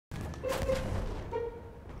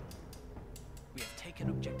taken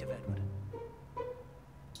objective Edward.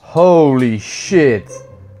 Holy shit.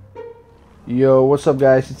 Yo, what's up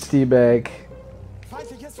guys, it's TBag.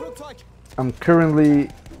 I'm currently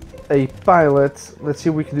a pilot. Let's see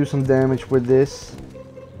if we can do some damage with this.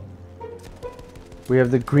 We have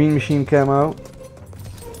the green machine camo.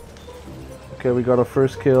 Okay, we got our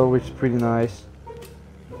first kill, which is pretty nice.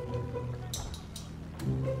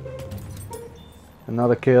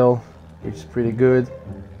 Another kill, which is pretty good.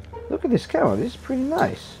 Look at this camo, this is pretty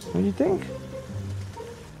nice. What do you think?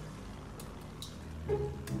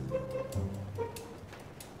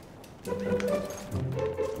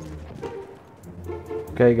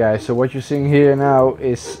 Okay guys, so what you're seeing here now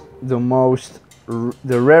is the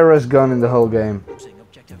rarest gun in the whole game.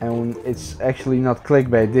 And it's actually not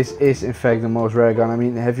clickbait, this is in fact the most rare gun. I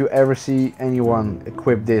mean, have you ever seen anyone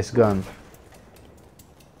equip this gun?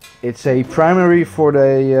 It's a primary for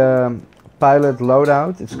the pilot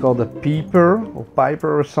loadout. It's called a Peeper or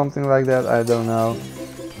Piper or something like that, I don't know.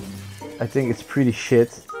 I think it's pretty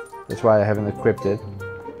shit, that's why I haven't equipped it.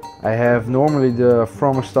 I have normally the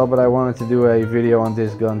Frommer stop, but I wanted to do a video on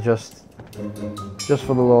this gun just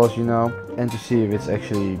for the laws, you know, and to see if it's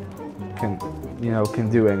actually can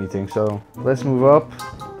do anything. So let's move up.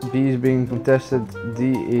 B is being contested,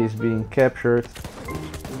 D is being captured.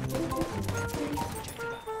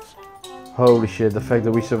 Holy shit, the fact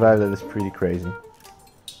that we survived that is pretty crazy.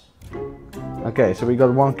 Okay, so we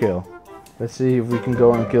got one kill. Let's see if we can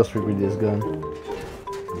go on a kill streak with this gun.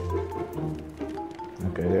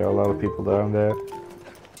 Okay, there are a lot of people down there.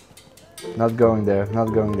 Not going there,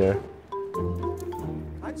 not going there.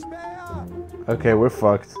 Okay, we're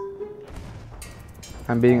fucked.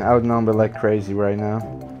 I'm being outnumbered like crazy right now.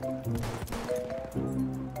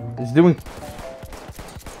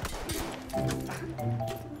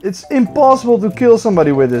 It's impossible to kill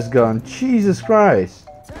somebody with this gun. Jesus Christ.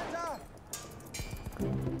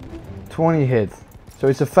 20 hit. So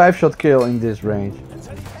it's a 5-shot kill in this range.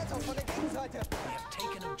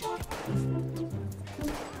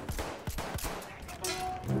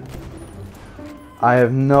 I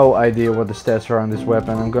have no idea what the stats are on this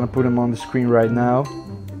weapon. I'm gonna put them on the screen right now.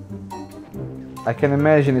 I can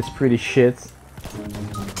imagine it's pretty shit.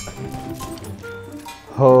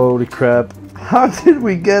 Holy crap. How did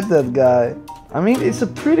we get that guy? I mean, it's a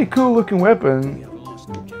pretty cool looking weapon.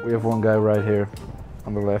 We have one guy right here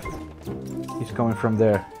on the left. He's coming from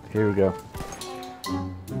there. Here we go.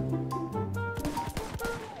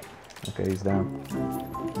 Okay, he's down.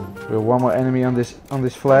 We have one more enemy on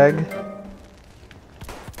this flag.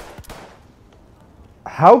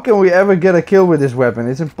 How can we ever get a kill with this weapon?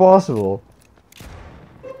 It's impossible.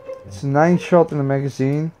 It's 9 shot in the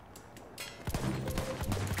magazine.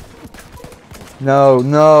 No,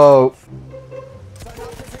 no.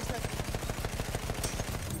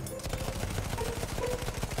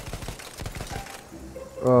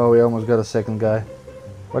 Oh, we almost got a second guy.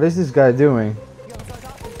 What is this guy doing?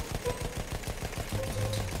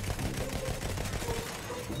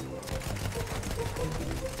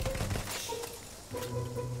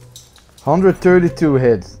 $132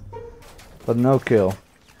 hits, but no kill.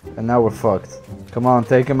 And now we're fucked. Come on,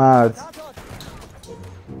 take him out.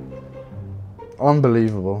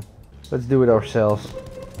 Unbelievable. Let's do it ourselves.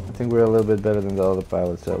 I think we're a little bit better than the other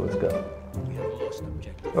pilots, so let's go.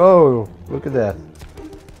 Oh, look at that.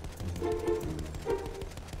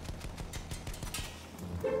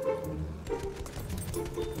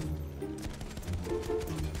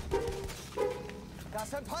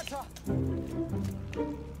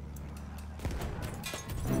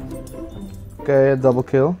 Okay, a double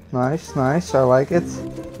kill. Nice, nice. I like it.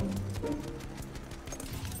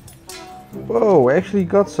 Whoa, we actually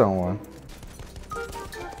got someone.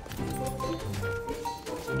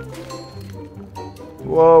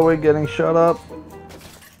 Whoa, we're getting shot up.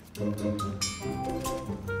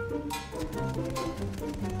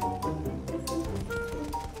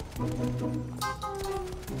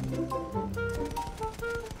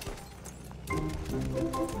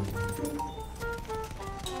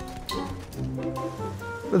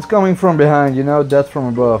 It's coming from behind, you know, death from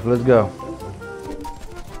above. Let's go.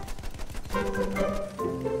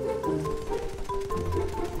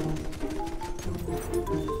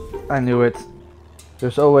 I knew it.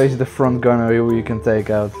 There's always the front gunner who you can take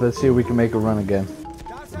out. Let's see if we can make a run again.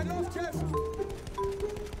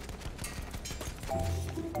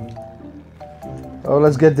 Oh,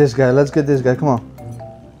 let's get this guy. Let's get this guy. Come on.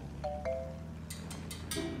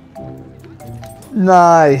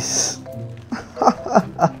 Nice.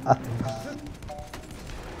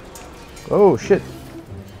 Oh shit.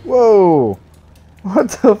 Whoa. What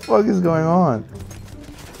the fuck is going on?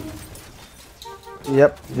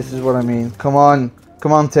 Yep, this is what I mean. Come on.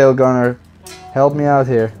 Come on, tail gunner. Help me out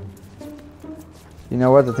here. You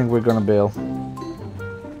know what? I think we're gonna bail.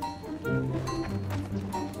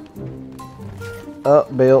 Oh,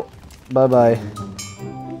 bail. Bye-bye.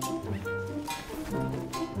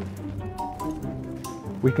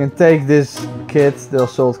 We can take this kit, the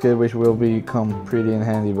assault kit, which will become pretty in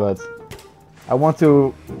handy, but I want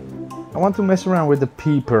to mess around with the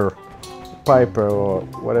piper, or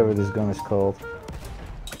whatever this gun is called.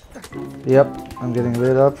 Yep, I'm getting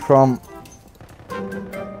lit up from...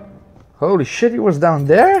 Holy shit, he was down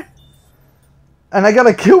there? And I got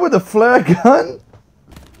a kill with a flare gun?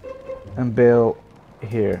 And bail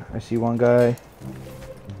here. I see one guy.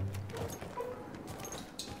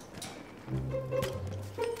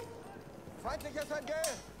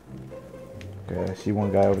 Okay, I see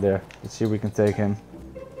one guy over there. Let's see if we can take him.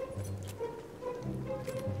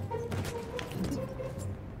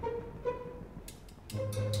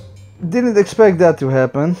 Didn't expect that to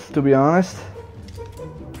happen, to be honest.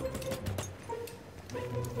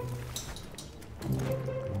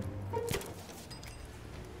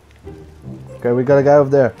 Okay, we got a guy over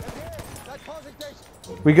there.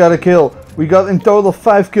 We got a kill. We got in total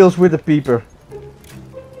 5 kills with the peeper.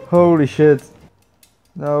 Holy shit.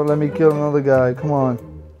 No, let me kill another guy. Come on.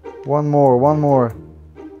 One more, one more.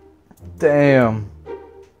 Damn.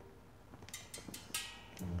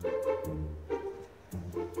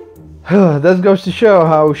 That goes to show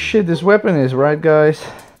how shit this weapon is, right guys?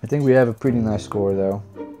 I think we have a pretty nice score though.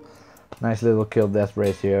 Nice little kill death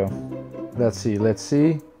ratio. Let's see, let's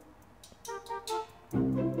see.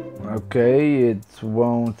 Okay, it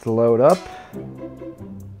won't load up.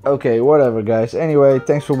 Okay, whatever guys. Anyway,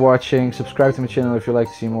 thanks for watching. Subscribe to my channel if you like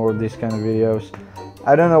to see more of these kind of videos.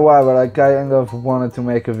 I don't know why, but I kind of wanted to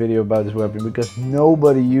make a video about this weapon because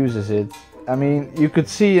nobody uses it. I mean, you could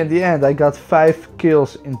see in the end I got 5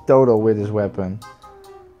 kills in total with this weapon.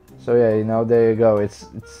 So yeah, you know, there you go. It's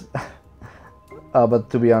but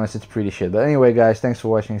to be honest, it's pretty shit. But anyway guys, thanks for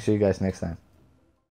watching. See you guys next time.